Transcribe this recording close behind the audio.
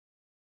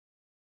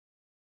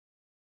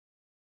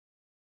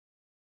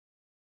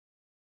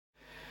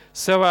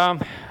So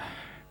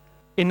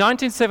in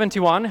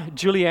 1971,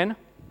 Julienne,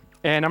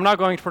 and I'm not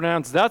going to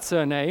pronounce that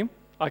surname,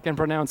 I can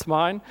pronounce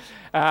mine.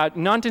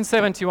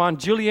 1971,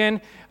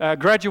 Julienne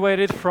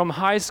graduated from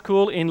high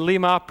school in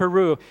Lima,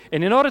 Peru.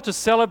 And in order to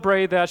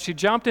celebrate that, she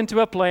jumped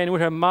into a plane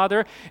with her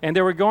mother, and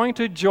they were going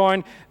to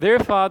join their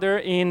father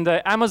in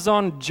the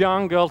Amazon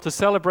jungle to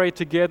celebrate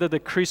together the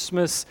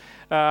Christmas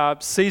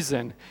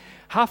season.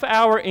 Half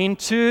hour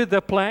into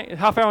the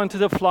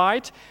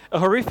flight, a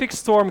horrific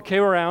storm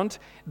came around.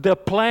 The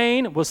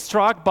plane was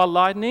struck by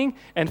lightning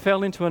and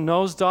fell into a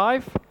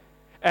nosedive.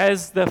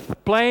 As the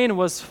plane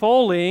was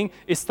falling,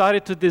 it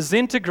started to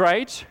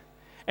disintegrate,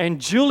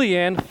 and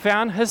Julienne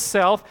found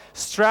herself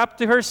strapped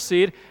to her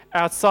seat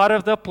outside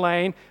of the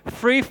plane,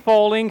 free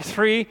falling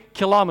 3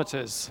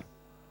 kilometers.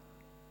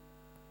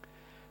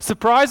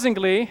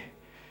 Surprisingly,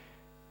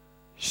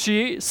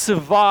 she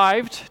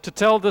survived to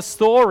tell the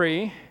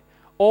story.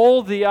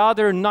 All the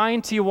other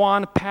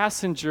 91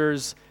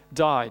 passengers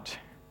died.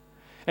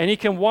 And you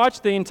can watch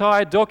the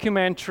entire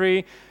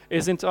documentary.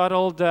 It's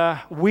entitled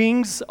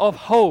Wings of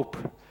Hope.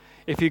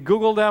 If you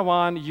Google that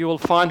one, you will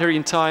find her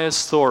entire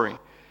story.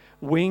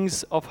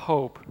 Wings of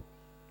Hope.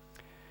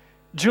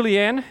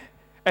 Julienne,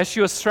 as she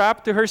was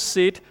strapped to her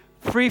seat,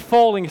 free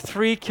falling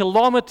 3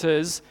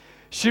 kilometers,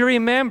 she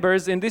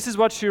remembers, and this is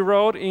what she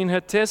wrote in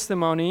her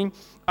testimony,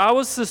 I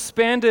was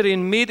suspended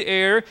in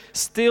midair,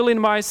 still in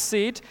my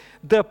seat.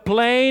 The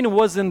plane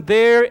wasn't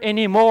there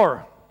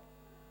anymore.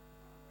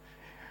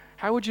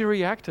 How would you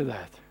react to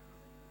that?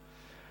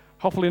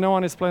 Hopefully no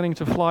one is planning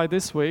to fly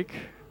this week.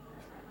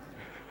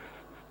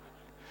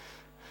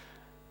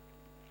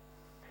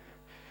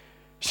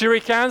 She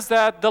recounts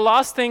that the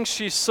last thing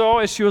she saw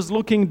as she was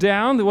looking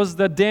down was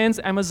the dense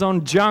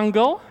Amazon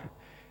jungle,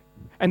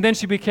 and then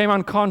she became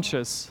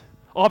unconscious.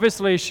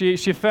 Obviously,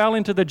 she fell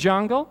into the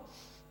jungle.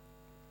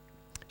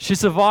 She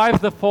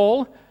survived the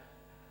fall,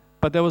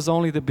 but that was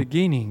only the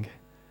beginning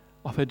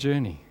of her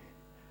journey.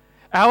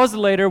 Hours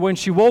later, when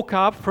she woke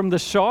up from the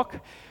shock,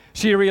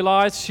 she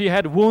realized she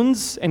had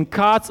wounds and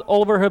cuts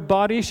all over her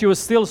body. She was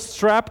still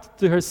strapped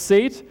to her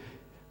seat.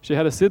 She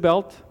had a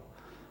seatbelt.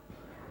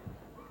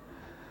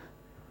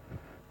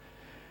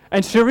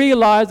 And she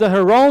realized that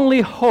her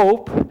only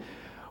hope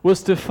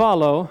was to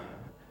follow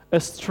a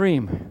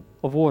stream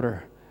of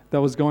water that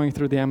was going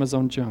through the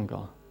Amazon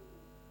jungle.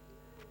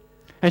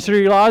 And she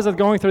realized that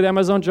going through the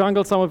Amazon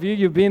jungle, some of you,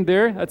 you've been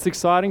there. That's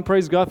exciting.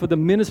 Praise God for the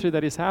ministry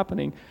that is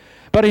happening.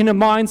 But in her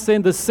mind,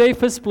 saying the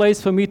safest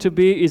place for me to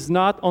be is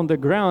not on the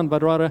ground,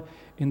 but rather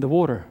in the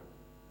water.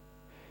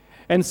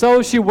 And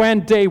so she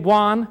went day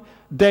 1,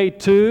 day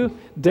 2,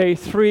 day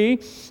 3,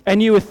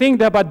 and you would think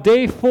that by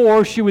day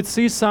 4 she would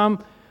see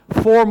some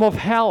form of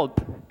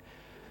help.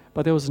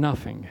 But there was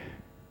nothing.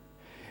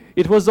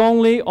 It was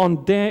only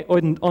on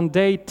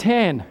day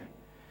 10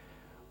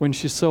 when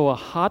she saw a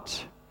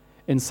hut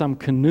and some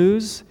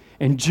canoes,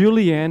 and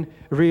Julienne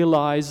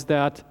realized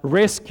that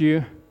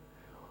rescue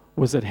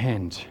was at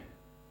hand.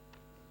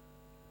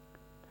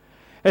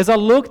 As I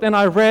looked and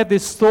I read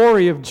this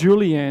story of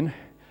Julienne,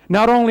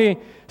 not only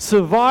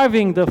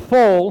surviving the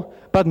fall,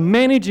 but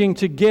managing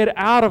to get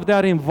out of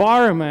that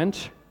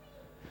environment,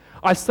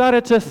 I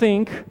started to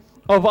think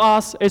of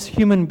us as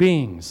human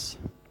beings.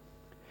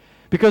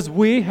 Because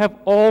we have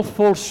all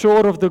fallen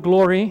short of the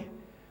glory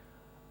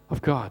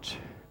of God.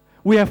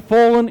 We have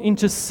fallen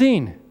into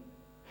sin.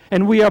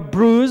 And we are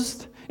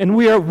bruised, and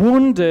we are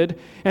wounded,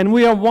 and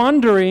we are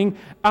wondering,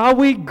 are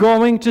we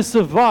going to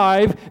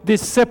survive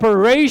this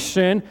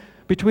separation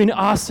between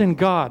us and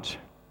God?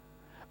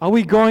 Are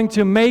we going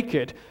to make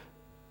it?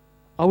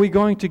 Are we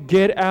going to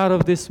get out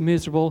of this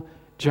miserable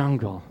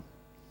jungle?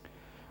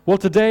 Well,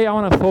 today I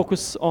want to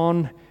focus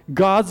on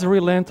God's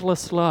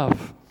relentless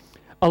love.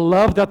 A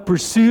love that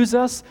pursues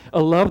us,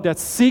 a love that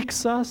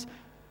seeks us,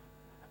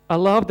 a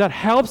love that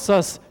helps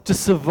us to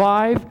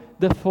survive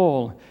the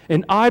fall.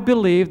 And I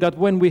believe that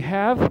when we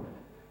have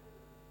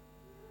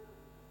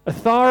a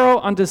thorough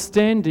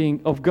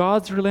understanding of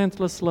God's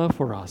relentless love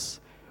for us,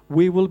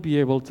 we will be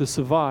able to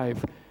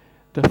survive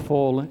the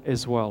fall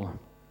as well.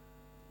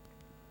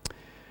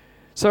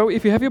 So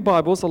if you have your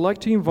Bibles, I'd like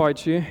to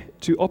invite you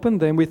to open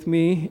them with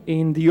me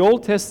in the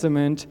Old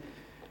Testament,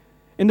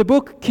 in the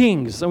book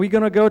Kings. And we're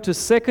going to go to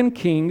 2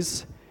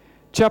 Kings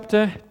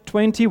chapter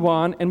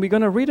 21, and we're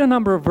going to read a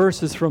number of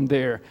verses from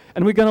there.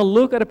 And we're going to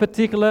look at a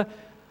particular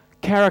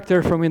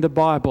character from in the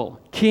Bible,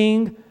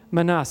 King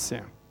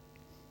Manasseh.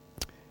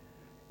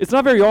 It's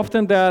not very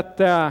often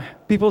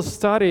that people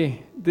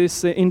study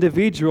this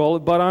individual,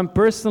 but I'm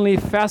personally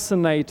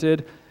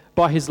fascinated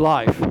by his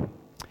life.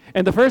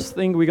 And the first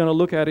thing we're going to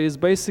look at is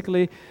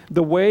basically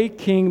the way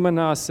King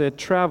Manasseh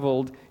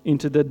traveled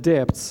into the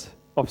depths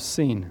of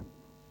sin.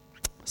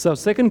 So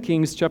 2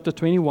 Kings chapter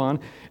 21,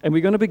 and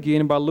we're going to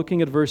begin by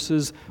looking at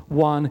verses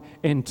 1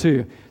 and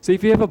 2. So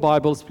if you have a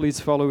Bibles,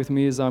 please follow with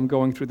me as I'm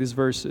going through these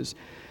verses.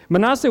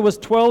 Manasseh was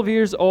 12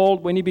 years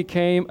old when he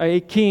became a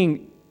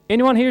king.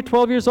 Anyone here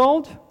 12 years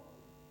old?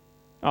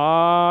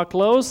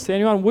 Close.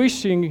 Anyone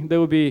wishing they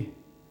would be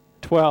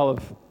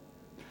 12?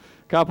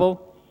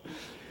 Couple?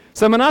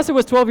 So Manasseh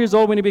was 12 years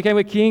old when he became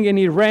a king, and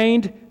he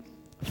reigned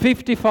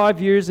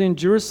 55 years in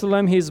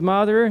Jerusalem. His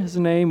mother's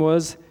name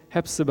was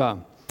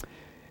Hephzibah.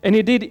 And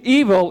he did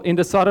evil in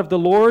the sight of the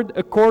Lord,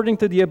 according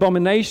to the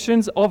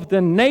abominations of the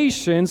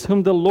nations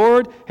whom the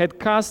Lord had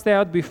cast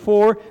out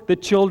before the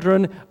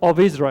children of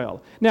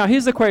Israel. Now,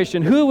 here's the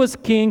question. Who was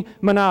King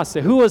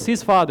Manasseh? Who was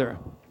his father?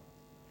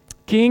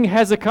 King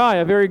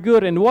Hezekiah. Very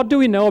good. And what do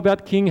we know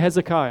about King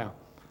Hezekiah?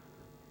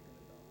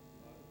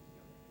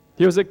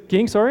 He was a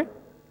king, sorry?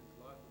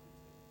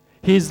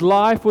 His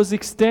life was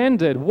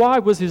extended. Why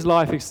was his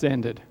life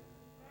extended?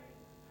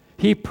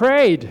 He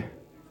prayed.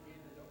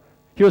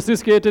 He was too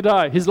scared to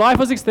die. His life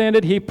was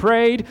extended, he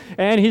prayed,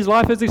 and his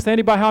life was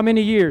extended by how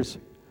many years?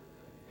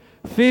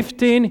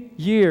 15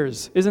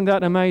 years. Isn't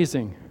that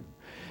amazing?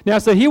 Now,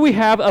 so here we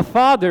have a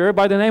father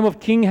by the name of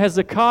King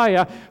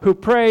Hezekiah who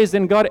prays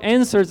and God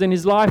answers and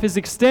his life is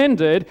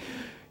extended.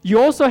 You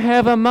also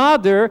have a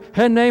mother,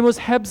 her name was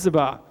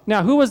Hephzibah.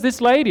 Now, who was this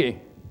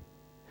lady?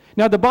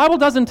 Now, the Bible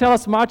doesn't tell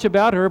us much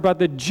about her, but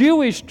the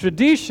Jewish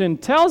tradition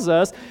tells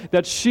us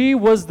that she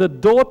was the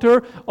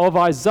daughter of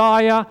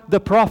Isaiah the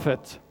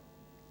prophet.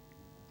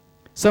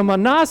 So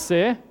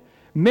Manasseh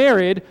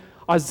married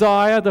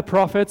Isaiah the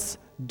prophet's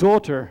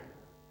daughter.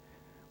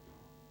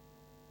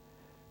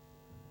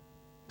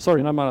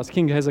 Sorry, not Manasseh,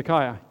 King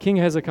Hezekiah. King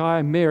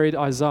Hezekiah married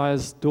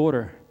Isaiah's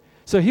daughter.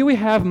 So here we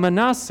have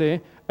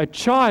Manasseh, a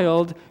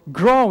child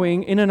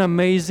growing in an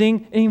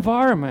amazing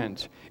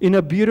environment, in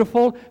a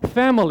beautiful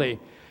family.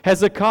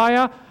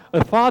 Hezekiah,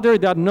 a father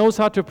that knows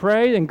how to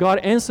pray, and God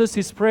answers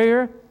his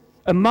prayer.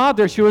 A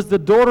mother, she was the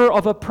daughter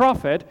of a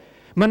prophet.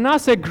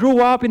 Manasseh grew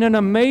up in an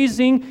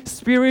amazing,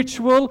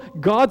 spiritual,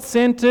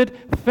 God-centered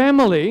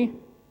family.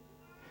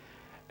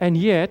 And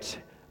yet,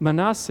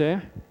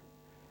 Manasseh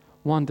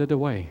wandered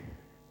away.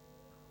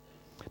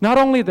 Not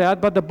only that,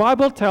 but the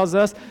Bible tells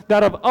us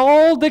that of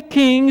all the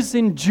kings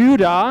in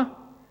Judah,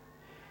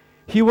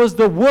 he was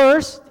the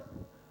worst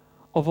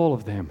of all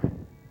of them.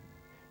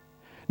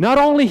 Not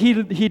only he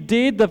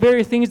did the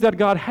very things that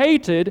God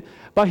hated,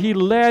 but he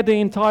led the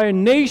entire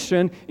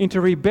nation into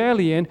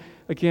rebellion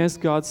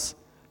against God's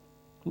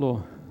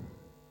law.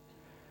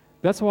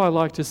 That's why I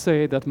like to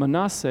say that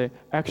Manasseh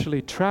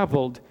actually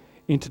traveled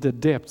into the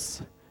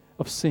depths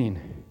of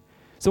sin.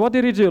 So what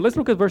did he do? Let's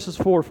look at verses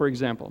 4, for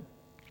example.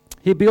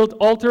 He built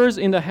altars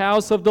in the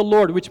house of the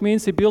Lord, which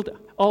means he built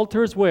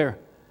altars where?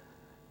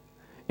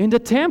 In the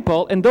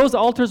temple, and those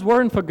altars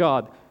weren't for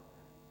God,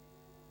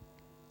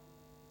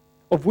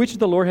 of which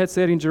the Lord had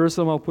said, in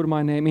Jerusalem I'll put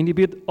my name. And he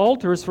built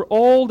altars for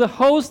all the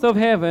host of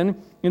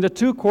heaven in the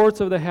two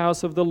courts of the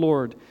house of the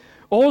Lord.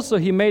 Also,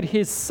 he made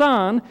his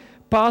son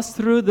pass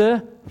through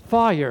the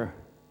fire.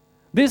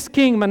 This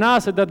king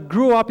Manasseh that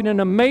grew up in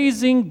an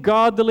amazing,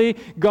 godly,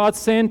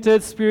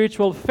 God-centered,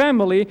 spiritual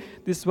family,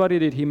 this is what he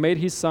did. He made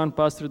his son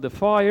pass through the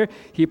fire.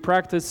 He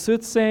practiced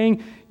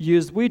soothsaying,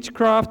 used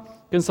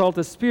witchcraft,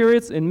 consulted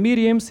spirits and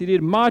mediums. He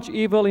did much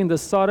evil in the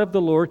sight of the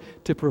Lord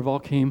to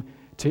provoke him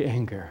to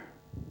anger.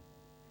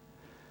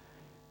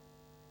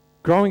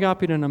 Growing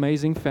up in an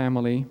amazing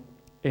family,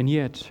 and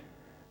yet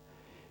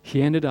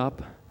he ended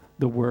up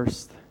the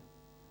worst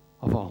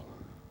of all.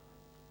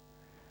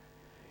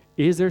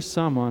 Is there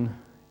someone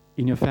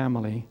in your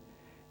family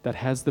that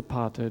has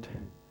departed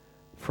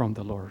from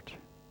the Lord?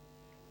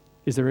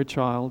 Is there a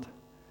child,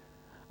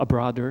 a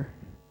brother,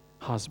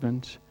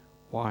 husband,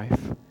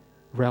 wife,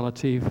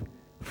 relative,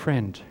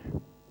 friend,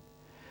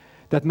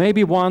 that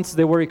maybe once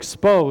they were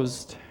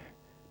exposed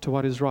to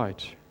what is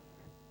right,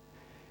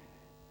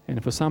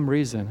 and for some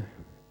reason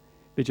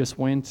they just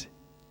went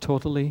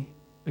totally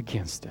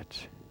against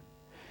it?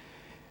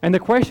 And the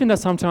question that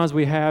sometimes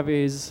we have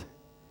is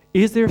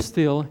there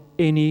still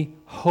any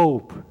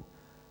hope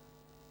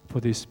for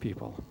these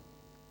people?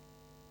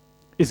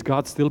 Is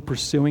God still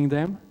pursuing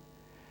them?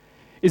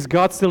 Is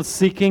God still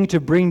seeking to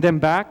bring them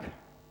back?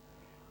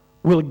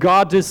 Will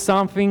God do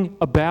something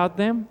about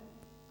them?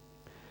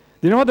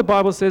 Do you know what the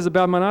Bible says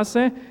about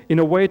Manasseh? In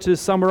a way to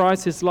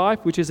summarize his life,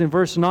 which is in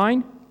verse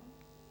 9.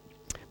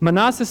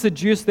 Manasseh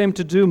seduced them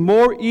to do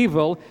more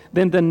evil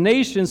than the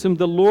nations whom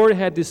the Lord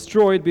had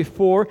destroyed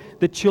before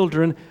the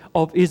children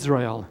of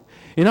Israel.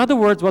 In other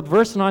words, what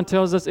verse 9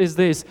 tells us is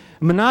this: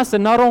 Manasseh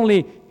not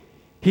only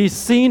he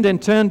sinned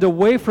and turned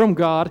away from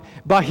God,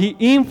 but he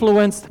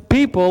influenced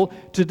people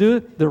to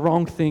do the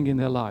wrong thing in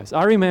their lives.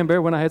 I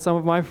remember when I had some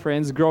of my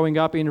friends growing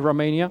up in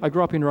Romania. I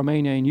grew up in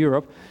Romania in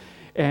Europe.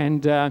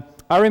 And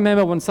I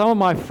remember when some of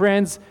my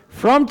friends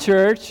from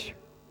church,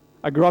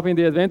 I grew up in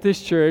the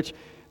Adventist church,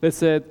 they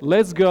said,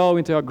 let's go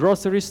into our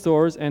grocery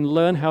stores and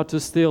learn how to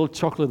steal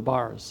chocolate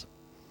bars.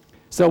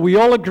 So we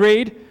all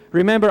agreed.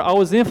 Remember, I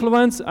was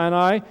influenced and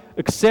I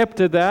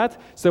accepted that.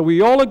 So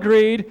we all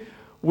agreed.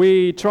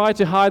 We tried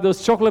to hide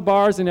those chocolate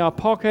bars in our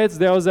pockets.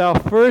 That was our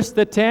first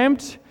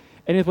attempt.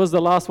 And it was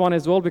the last one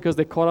as well because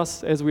they caught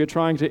us as we were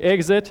trying to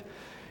exit.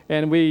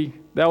 And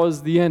that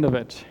was the end of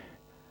it.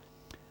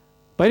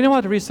 But you know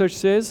what research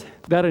says?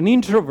 That an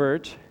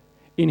introvert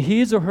in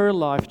his or her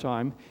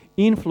lifetime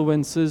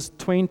influences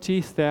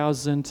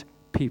 20,000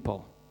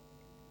 people.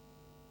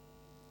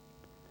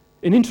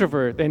 an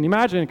introvert. And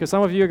imagine, because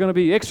some of you are going to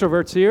be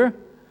extroverts here,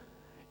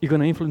 you're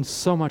going to influence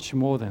so much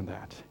more than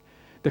that.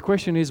 The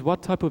question is,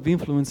 what type of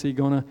influence are you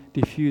going to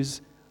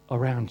diffuse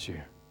around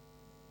you?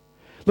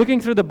 Looking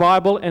through the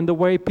Bible and the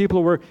way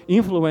people were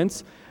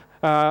influenced,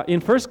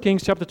 in 1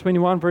 Kings chapter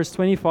 21, verse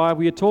 25,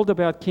 we are told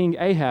about King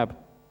Ahab.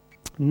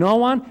 No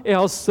one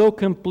else so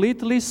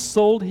completely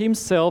sold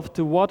himself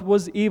to what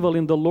was evil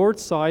in the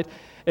Lord's sight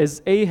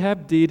as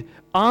Ahab did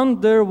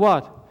under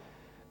what?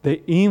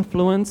 The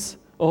influence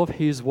of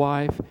his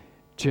wife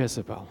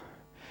Jezebel.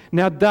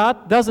 Now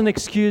that doesn't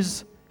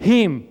excuse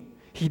him.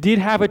 He did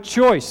have a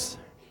choice.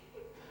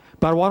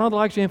 But what I'd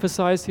like to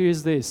emphasize here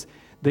is this: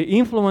 the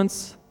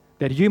influence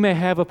that you may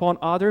have upon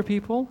other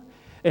people,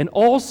 and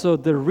also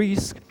the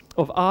risk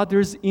of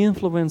others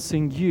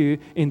influencing you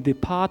in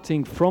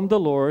departing from the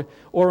Lord,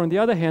 or on the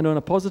other hand, on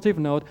a positive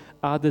note,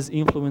 others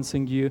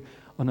influencing you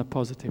on a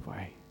positive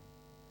way.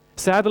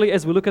 Sadly,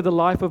 as we look at the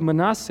life of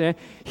Manasseh,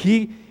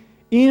 he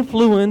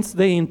influenced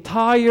the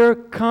entire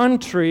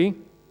country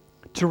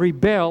to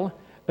rebel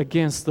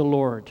against the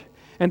Lord.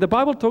 And the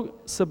Bible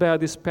talks about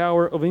this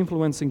power of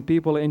influencing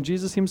people, and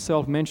Jesus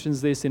himself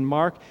mentions this in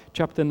Mark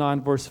chapter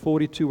 9, verse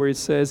 42, where it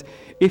says,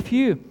 "If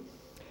you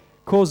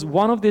cause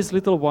one of these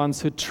little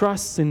ones who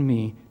trusts in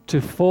me to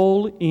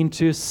fall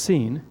into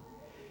sin,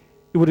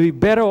 it would be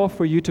better off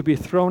for you to be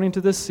thrown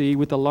into the sea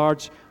with a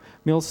large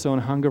millstone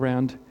hung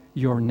around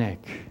your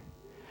neck."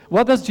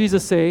 What does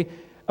Jesus say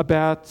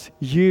about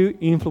you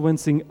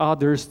influencing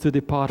others to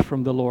depart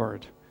from the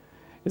Lord?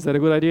 Is that a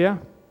good idea?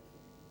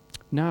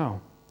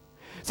 No.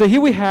 So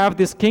here we have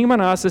this King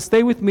Manasseh.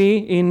 Stay with me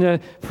in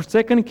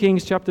 2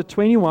 Kings chapter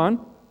 21,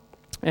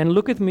 and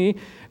look at me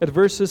at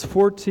verses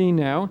 14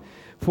 now.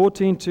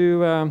 14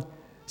 to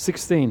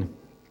 16.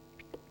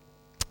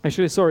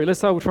 Actually, sorry, let's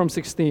start from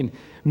 16.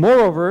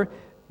 "Moreover,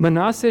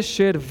 Manasseh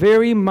shed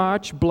very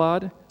much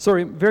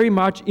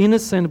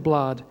innocent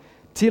blood,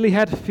 till he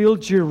had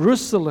filled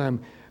Jerusalem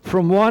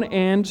from one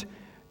end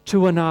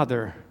to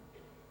another."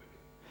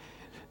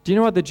 Do you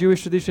know what the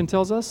Jewish tradition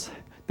tells us?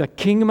 That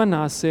King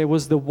Manasseh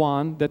was the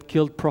one that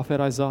killed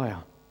Prophet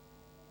Isaiah,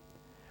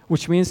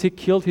 which means he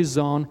killed his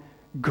own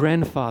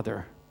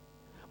grandfather.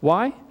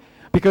 Why?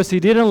 Because he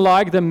didn't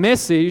like the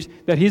message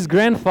that his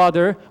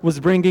grandfather was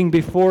bringing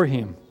before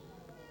him.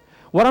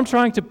 What I'm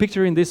trying to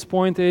picture in this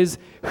point is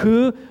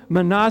who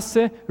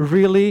Manasseh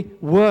really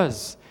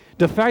was.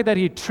 The fact that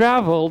he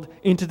traveled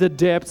into the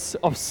depths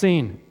of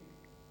sin.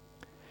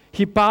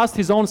 He passed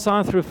his own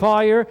son through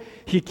fire.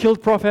 He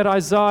killed Prophet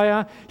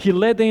Isaiah. He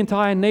led the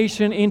entire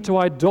nation into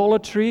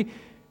idolatry.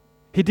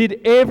 He did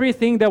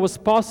everything that was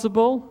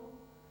possible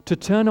to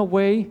turn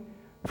away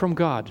from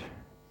God.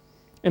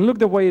 And look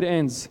the way it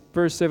ends,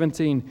 verse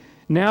 17.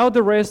 "Now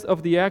the rest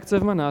of the acts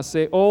of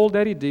Manasseh, all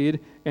that he did,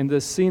 and the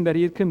sin that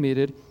he had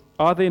committed,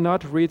 are they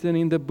not written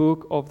in the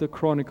book of the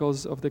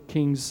Chronicles of the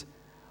Kings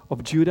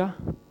of Judah?"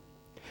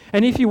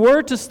 And if you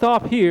were to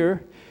stop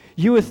here,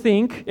 you would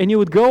think, and you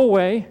would go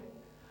away,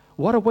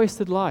 what a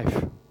wasted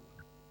life.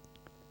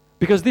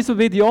 Because this would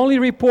be the only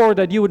report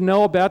that you would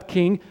know about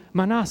King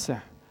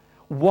Manasseh.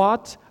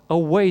 What a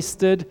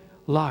wasted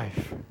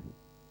life.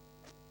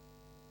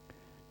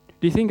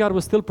 Do you think God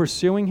was still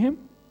pursuing him?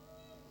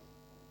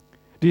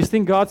 Do you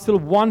think God still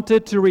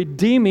wanted to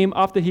redeem him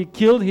after he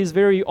killed his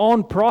very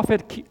own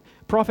prophet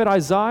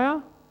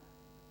Isaiah?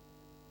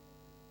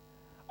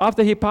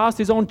 After he passed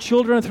his own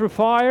children through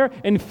fire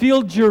and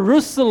filled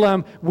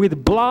Jerusalem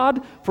with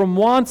blood from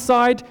one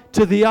side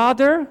to the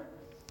other?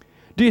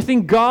 Do you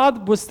think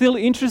God was still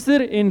interested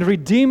in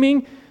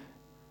redeeming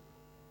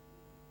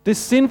this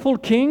sinful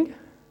king?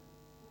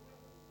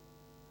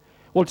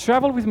 Well,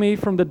 travel with me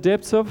from the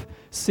depths of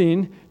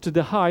sin to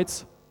the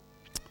heights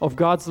of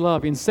God's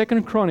love in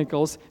 2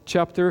 Chronicles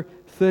chapter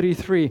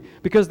 33,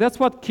 because that's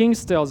what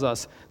Kings tells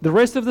us. The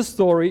rest of the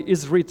story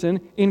is written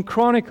in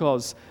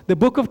Chronicles. The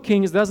book of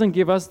Kings doesn't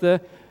give us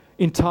the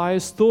entire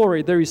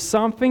story. There is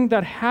something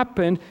that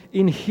happened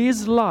in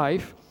his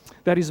life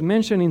that is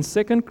mentioned in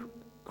 2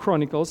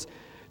 Chronicles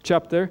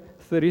chapter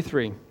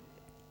 33.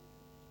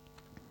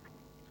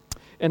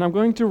 And I'm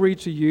going to read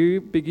to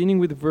you beginning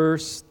with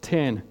verse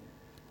 10.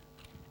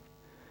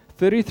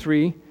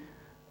 33,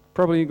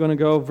 probably going to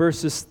go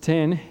verses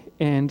 10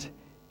 and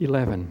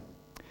 11.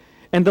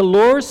 "And the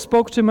Lord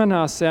spoke to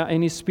Manasseh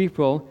and his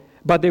people,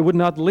 but they would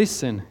not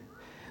listen.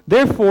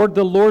 Therefore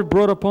the Lord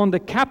brought upon them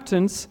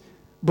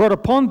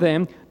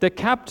the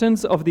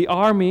captains of the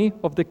army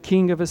of the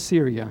king of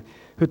Assyria,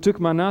 who took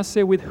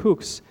Manasseh with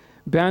hooks,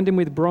 bound him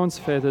with bronze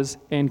fetters,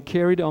 and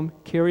carried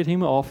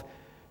him off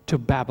to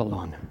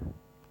Babylon."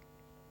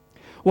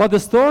 What the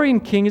story in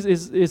Kings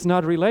is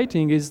not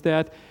relating is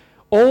that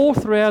all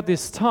throughout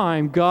this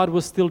time, God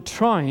was still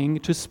trying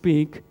to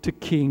speak to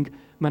King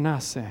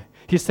Manasseh.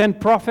 He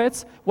sent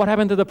prophets. What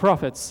happened to the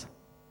prophets?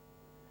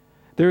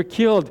 They were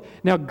killed.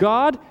 Now,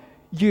 God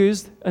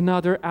used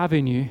another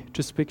avenue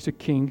to speak to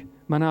King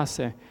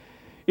Manasseh.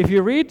 If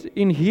you read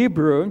in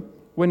Hebrew,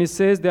 when it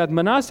says that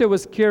Manasseh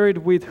was carried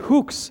with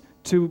hooks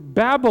to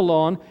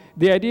Babylon,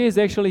 the idea is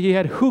actually he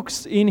had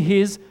hooks in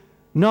his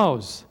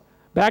nose.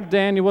 Back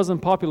then, it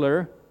wasn't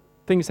popular.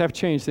 Things have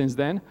changed since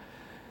then.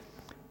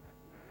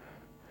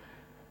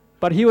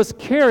 But he was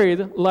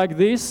carried like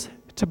this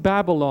to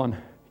Babylon.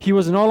 He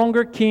was no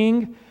longer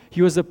king.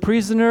 He was a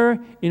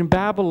prisoner in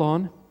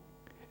Babylon.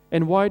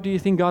 And why do you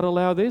think God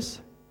allowed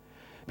this?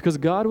 Because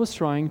God was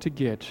trying to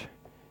get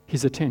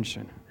his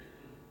attention.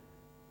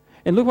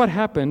 And look what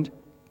happened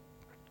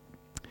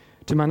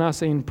to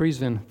Manasseh in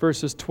prison,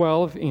 verses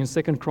 12 in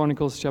 2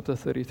 Chronicles chapter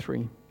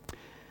 33.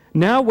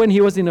 Now when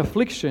he was in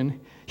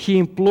affliction, he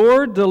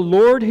implored the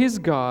Lord his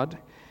God.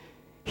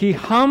 He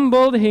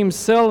humbled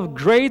himself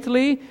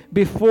greatly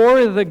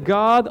before the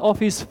God of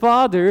his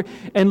father.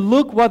 And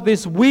look what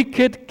this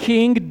wicked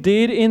king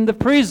did in the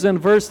prison,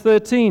 verse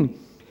 13.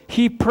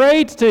 He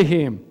prayed to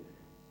him,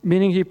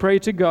 meaning he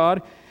prayed to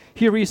God.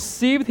 He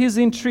received his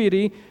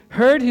entreaty,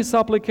 heard his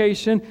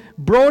supplication,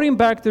 brought him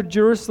back to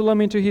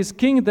Jerusalem into his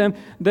kingdom.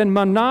 Then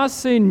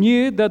Manasseh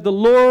knew that the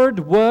Lord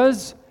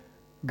was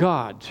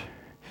God.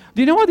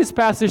 Do you know what this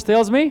passage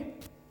tells me?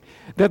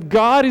 That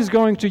God is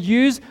going to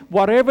use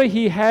whatever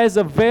he has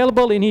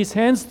available in his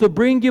hands to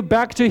bring you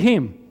back to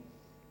him.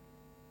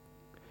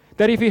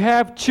 That if you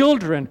have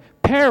children,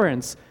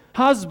 parents,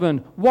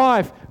 husband,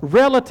 wife,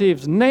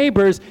 relatives,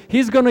 neighbors,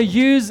 he's going to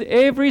use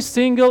every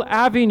single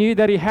avenue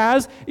that he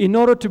has in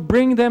order to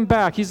bring them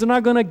back. He's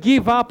not going to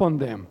give up on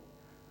them.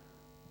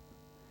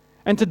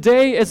 And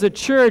today as a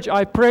church,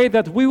 I pray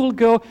that we will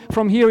go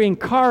from here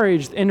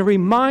encouraged and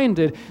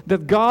reminded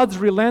that God's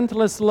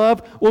relentless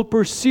love will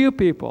pursue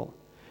people.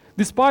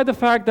 Despite the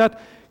fact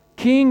that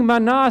King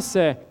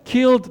Manasseh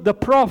killed the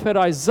prophet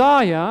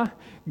Isaiah,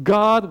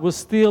 God was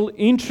still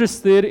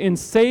interested in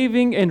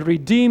saving and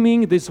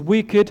redeeming this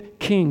wicked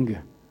king.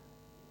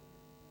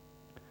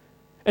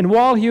 And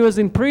while he was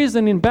in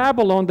prison in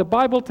Babylon, the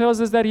Bible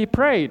tells us that he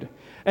prayed.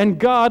 And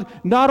God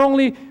not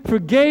only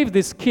forgave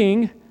this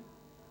king,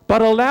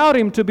 but allowed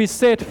him to be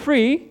set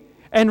free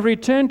and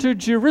return to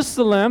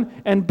Jerusalem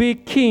and be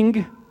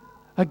king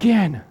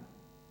again.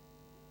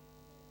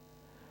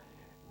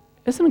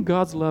 Isn't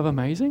God's love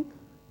amazing?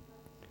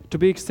 To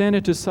be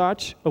extended to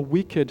such a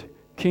wicked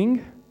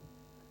king?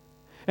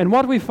 And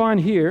what we find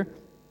here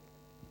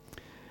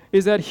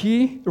is that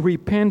he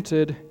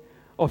repented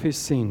of his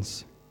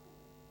sins.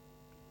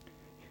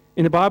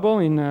 In the Bible,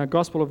 in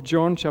Gospel of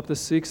John, chapter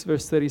 6,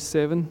 verse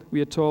 37,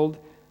 we are told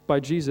by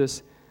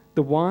Jesus,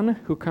 "The one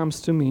who comes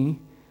to me,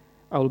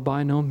 I will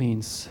by no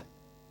means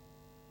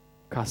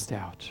cast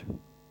out."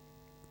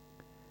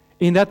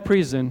 In that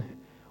prison,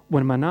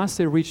 when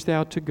Manasseh reached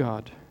out to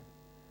God,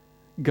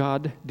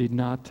 God did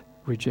not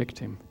reject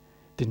him,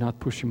 did not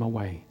push him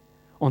away.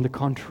 On the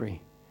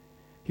contrary,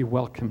 he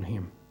welcomed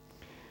him.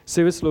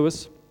 C.S.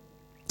 Lewis,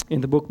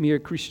 in the book Mere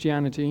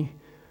Christianity,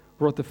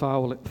 wrote the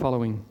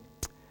following.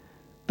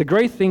 The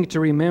great thing to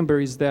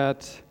remember is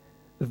that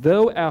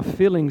though our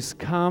feelings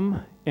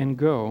come and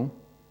go,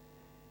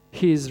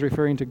 he is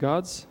referring to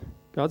God's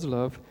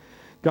love.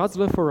 God's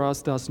love for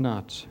us does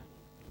not.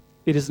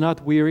 It is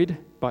not wearied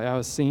by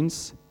our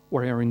sins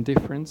or our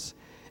indifference,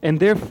 and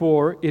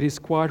therefore it is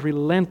quite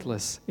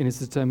relentless in its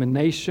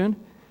determination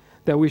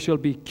that we shall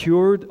be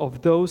cured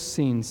of those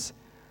sins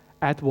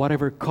at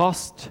whatever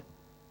cost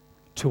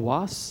to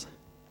us,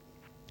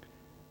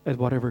 at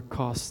whatever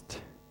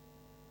cost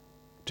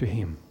to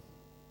him.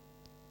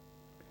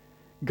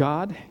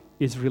 God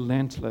is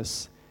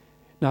relentless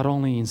not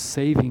only in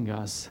saving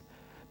us,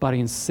 but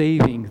in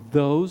saving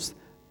those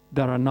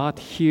that are not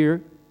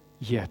here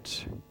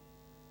yet.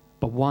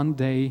 But one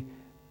day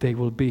they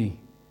will be.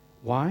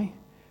 Why?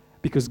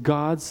 Because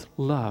God's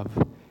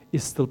love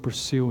is still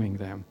pursuing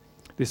them,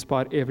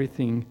 despite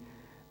everything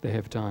they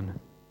have done.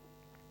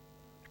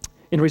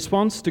 In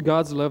response to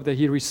God's love that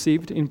he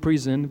received in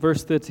prison,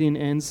 verse 13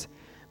 ends,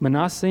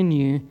 Manasseh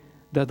knew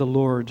that the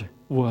Lord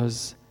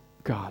was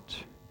God.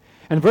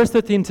 And verse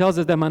 13 tells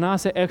us that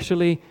Manasseh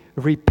actually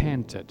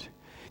repented.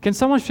 Can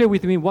someone share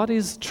with me what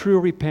is true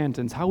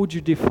repentance? How would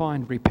you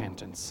define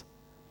repentance?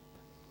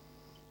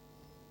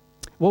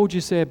 What would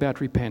you say about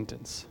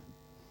repentance?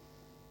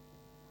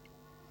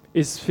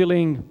 Is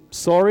feeling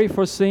sorry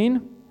for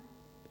sin?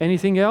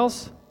 Anything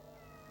else?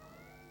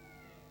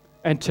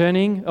 And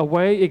turning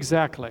away?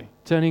 Exactly,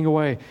 turning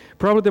away.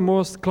 Probably the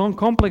most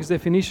complex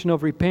definition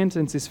of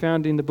repentance is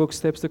found in the book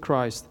Steps to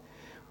Christ,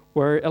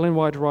 where Ellen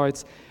White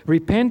writes,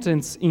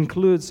 repentance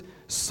includes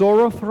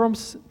sorrow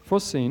for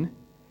sin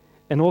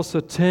and also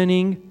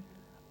turning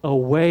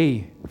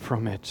away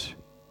from it.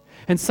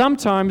 And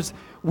sometimes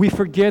we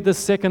forget the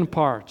second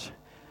part.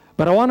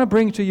 But I want to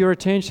bring to your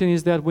attention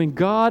is that when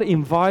God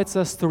invites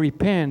us to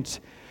repent,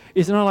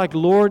 it's not like,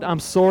 Lord, I'm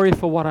sorry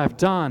for what I've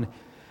done.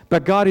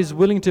 But God is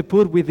willing to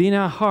put within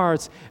our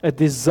hearts a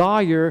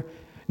desire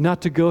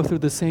not to go through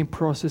the same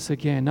process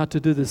again, not to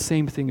do the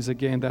same things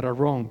again that are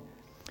wrong.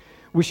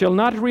 We shall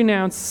not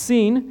renounce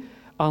sin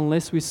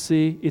unless we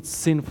see its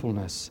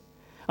sinfulness.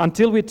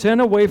 Until we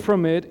turn away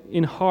from it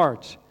in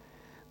heart,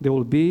 there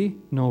will be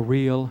no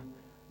real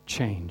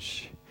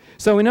change.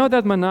 So we know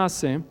that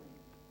Manasseh,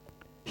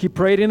 he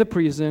prayed in the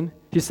prison.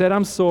 He said,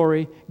 I'm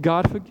sorry.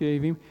 God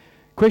forgave him.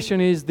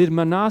 Question is, did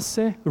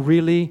Manasseh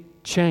really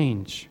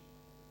change?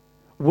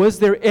 Was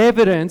there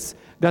evidence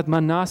that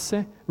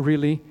Manasseh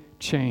really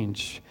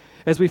changed?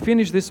 As we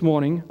finish this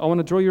morning, I want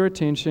to draw your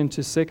attention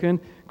to 2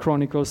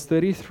 Chronicles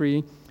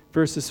 33,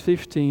 verses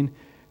 15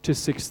 to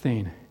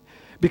 16.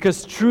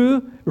 Because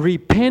true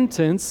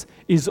repentance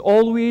is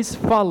always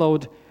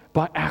followed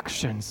by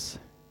actions,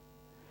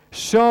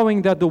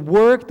 showing that the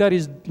work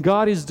that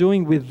God is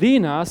doing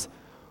within us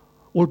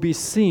will be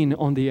seen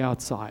on the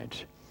outside.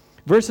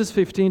 Verses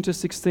 15 to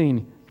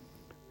 16.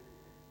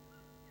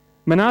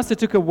 Manasseh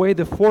took away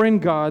the foreign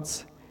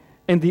gods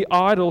and the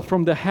idol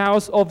from the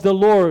house of the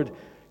Lord.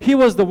 He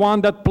was the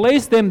one that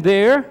placed them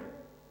there,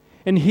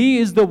 and he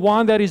is the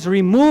one that is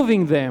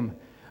removing them,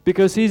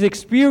 because he's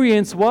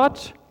experienced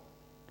what?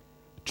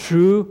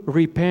 True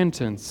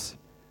repentance.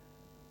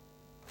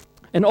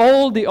 And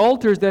all the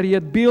altars that he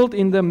had built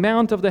in the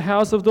mount of the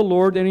house of the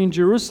Lord and in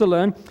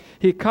Jerusalem,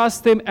 he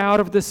cast them out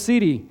of the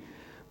city.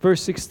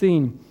 Verse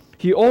 16.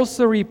 He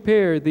also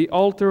repaired the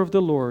altar of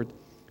the Lord,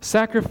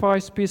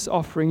 sacrificed peace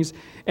offerings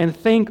and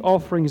thank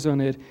offerings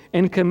on it,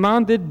 and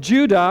commanded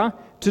Judah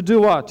to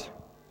do what?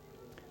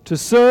 To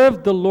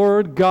serve the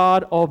Lord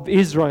God of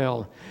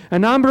Israel. A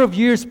number of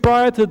years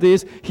prior to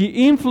this,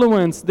 he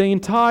influenced the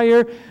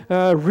entire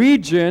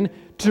region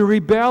to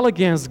rebel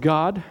against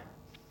God.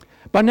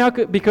 But now,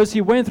 because he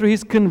went through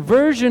his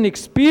conversion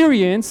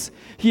experience,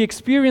 he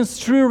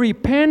experienced true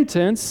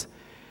repentance,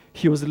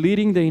 he was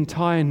leading the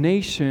entire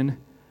nation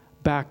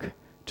back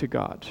to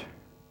God.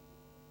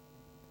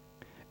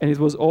 And it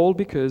was all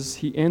because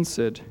he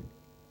answered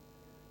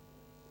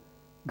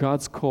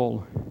God's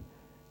call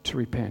to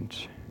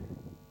repent.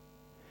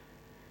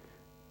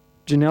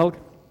 Janelle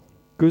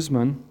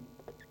Guzman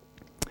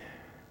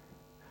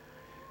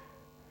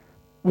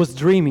was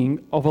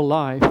dreaming of a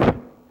life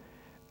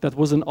that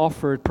wasn't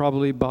offered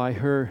probably by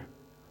her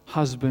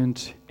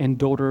husband and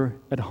daughter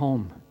at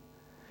home.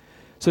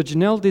 So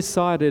Janelle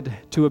decided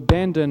to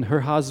abandon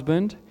her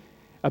husband,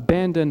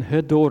 abandon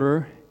her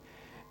daughter,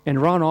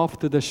 and run off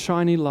to the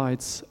shiny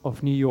lights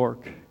of New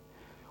York.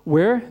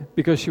 Where?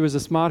 Because she was a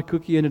smart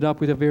cookie, ended up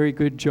with a very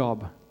good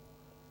job.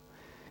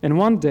 And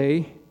one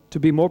day, to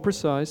be more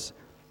precise,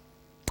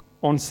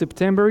 on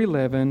September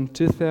 11,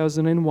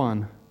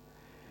 2001,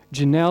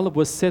 Janelle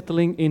was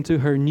settling into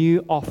her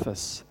new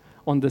office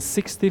on the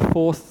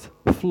 64th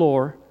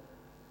floor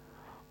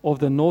of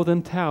the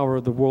Northern Tower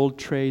of the World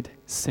Trade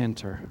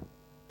Center.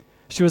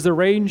 She was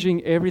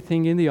arranging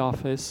everything in the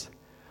office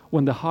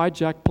when the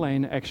hijacked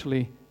plane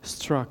actually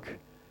struck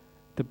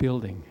the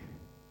building.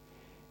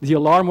 The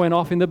alarm went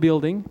off in the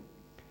building,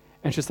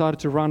 and she started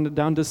to run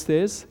down the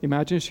stairs.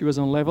 Imagine she was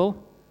on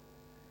level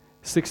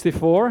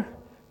 64,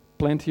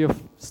 plenty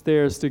of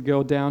stairs to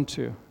go down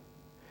to.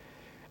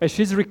 As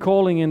she's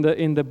recalling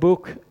in the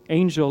book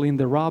Angel in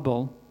the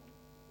Rubble,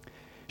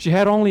 she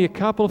had only a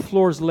couple of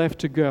floors left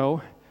to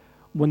go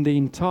when the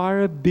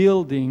entire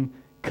building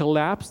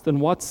collapsed,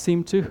 and what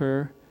seemed to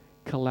her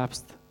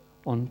collapsed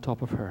on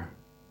top of her.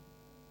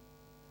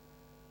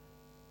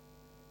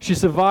 She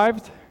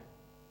survived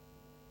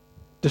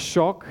the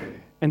shock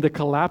and the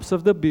collapse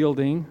of the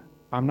building.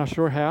 I'm not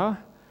sure how,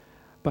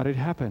 but it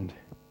happened.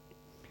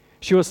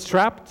 She was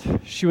trapped,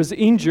 she was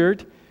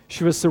injured,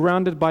 she was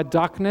surrounded by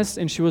darkness,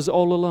 and she was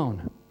all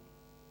alone.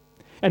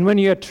 And when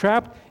you are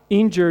trapped,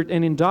 injured,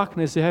 and in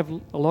darkness, you have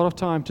a lot of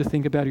time to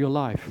think about your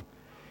life.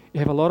 You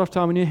have a lot of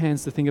time in your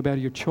hands to think about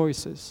your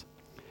choices.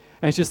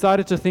 And she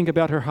started to think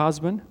about her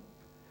husband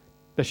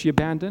that she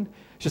abandoned.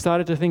 She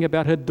started to think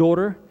about her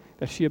daughter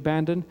that she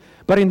abandoned.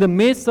 But in the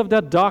midst of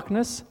that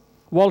darkness,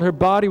 while her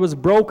body was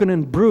broken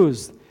and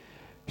bruised,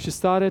 she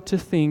started to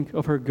think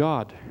of her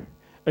God,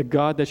 a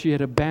God that she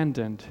had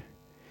abandoned.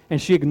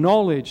 And she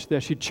acknowledged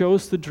that she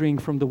chose to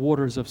drink from the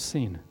waters of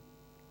sin.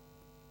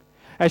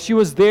 As she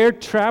was there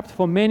trapped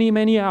for many,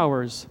 many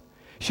hours,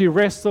 she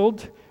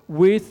wrestled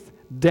with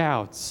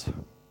doubts.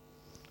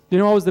 You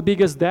know what was the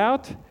biggest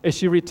doubt as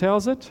she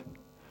retells it?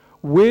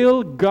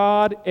 Will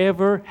God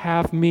ever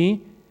have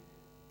me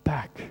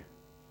back?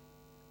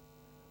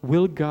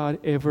 Will God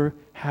ever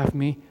have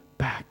me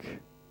back?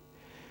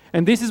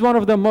 And this is one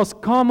of the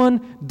most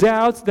common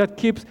doubts that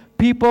keeps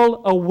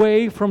people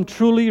away from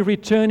truly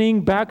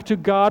returning back to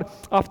God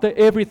after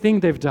everything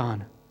they've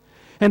done.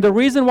 And the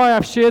reason why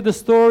I've shared the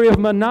story of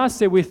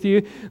Manasseh with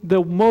you,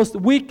 the most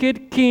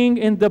wicked king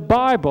in the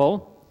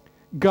Bible,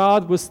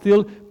 God was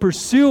still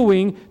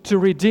pursuing to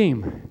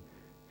redeem.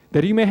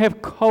 That you may have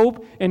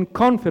hope and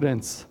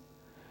confidence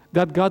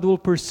that God will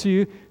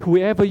pursue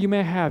whoever you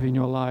may have in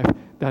your life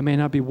that may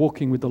not be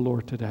walking with the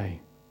Lord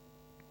today.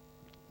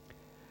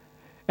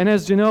 And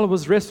as Janelle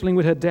was wrestling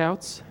with her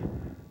doubts,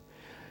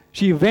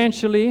 she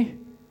eventually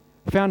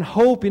found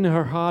hope in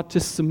her heart to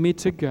submit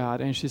to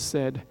God. And she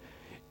said,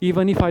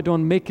 even if I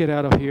don't make it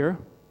out of here,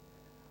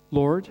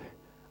 Lord,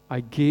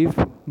 I give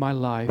my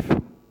life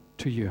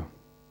to you.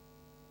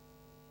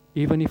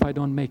 Even if I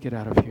don't make it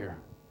out of here.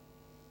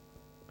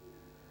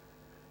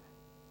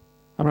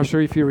 I'm not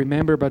sure if you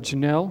remember, but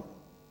Janelle,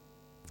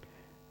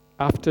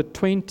 after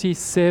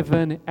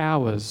 27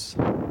 hours,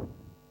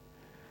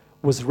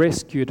 was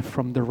rescued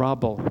from the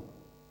rubble.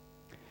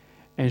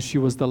 and she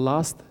was the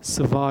last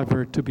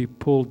survivor to be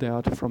pulled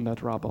out from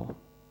that rubble.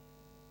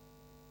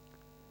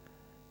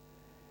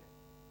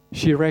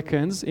 She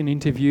reckons in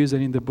interviews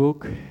and in the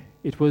book,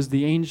 it was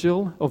the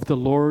angel of the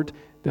Lord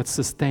that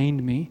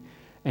sustained me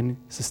and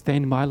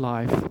sustained my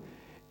life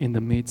in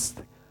the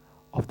midst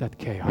of that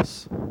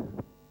chaos.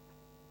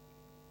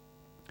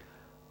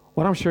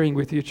 What I'm sharing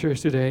with you,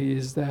 church, today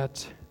is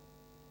that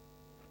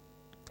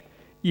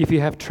if you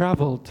have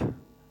traveled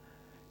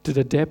to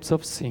the depths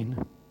of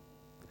sin,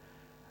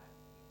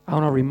 I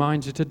want to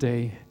remind you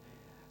today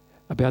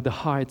about the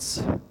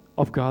heights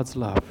of God's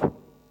love.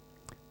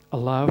 A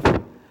love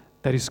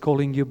that is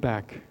calling you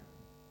back.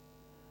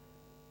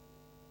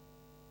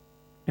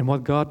 And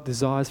what God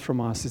desires from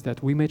us is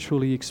that we may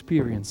truly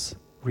experience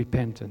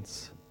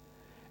repentance.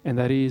 And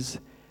that is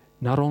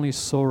not only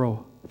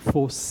sorrow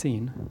for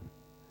sin,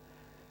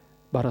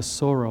 but a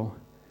sorrow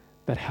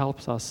that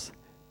helps us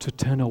to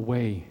turn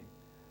away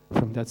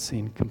from that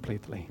sin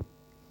completely.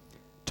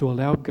 To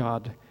allow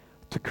God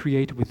to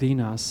create within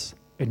us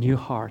a new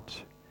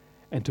heart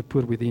and to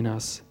put within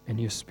us a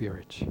new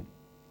spirit.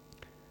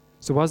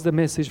 So what's the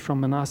message from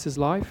Manasseh's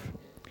life?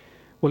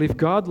 Well, if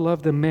God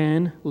loved a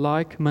man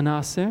like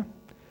Manasseh,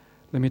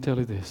 let me tell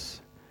you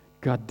this,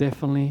 God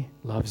definitely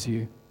loves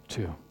you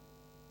too.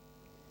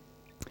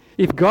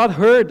 If God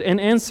heard and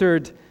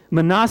answered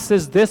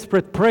Manasseh's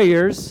desperate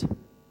prayers,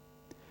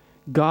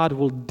 God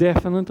will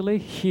definitely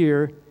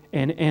hear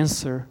and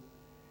answer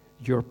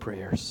your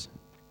prayers.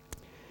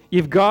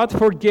 If God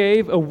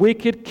forgave a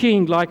wicked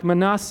king like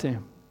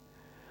Manasseh,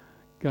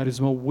 God is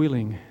more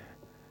willing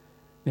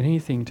than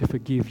anything to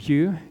forgive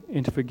you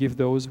and to forgive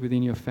those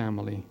within your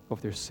family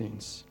of their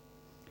sins.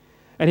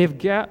 And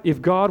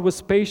if God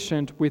was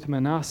patient with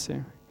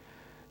Manasseh,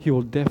 He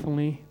will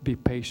definitely be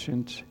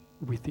patient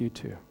with you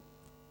too.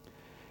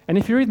 And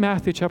if you read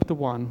Matthew chapter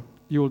 1,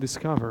 you will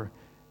discover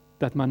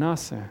that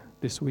Manasseh,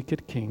 this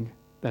wicked king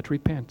that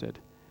repented,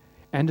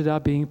 ended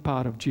up being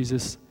part of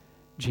Jesus'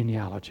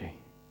 genealogy.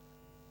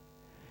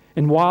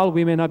 And while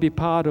we may not be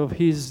part of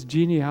his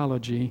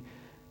genealogy,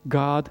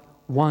 God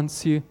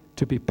wants you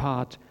to be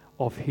part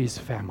of his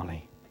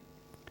family.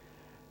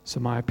 So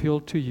my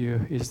appeal to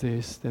you is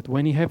this, that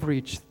when you have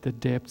reached the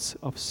depths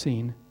of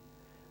sin,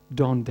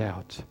 don't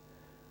doubt,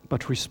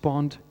 but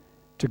respond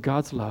to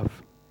God's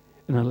love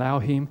and allow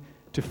him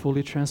to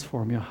fully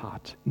transform your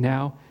heart,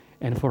 now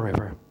and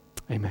forever.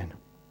 Amen.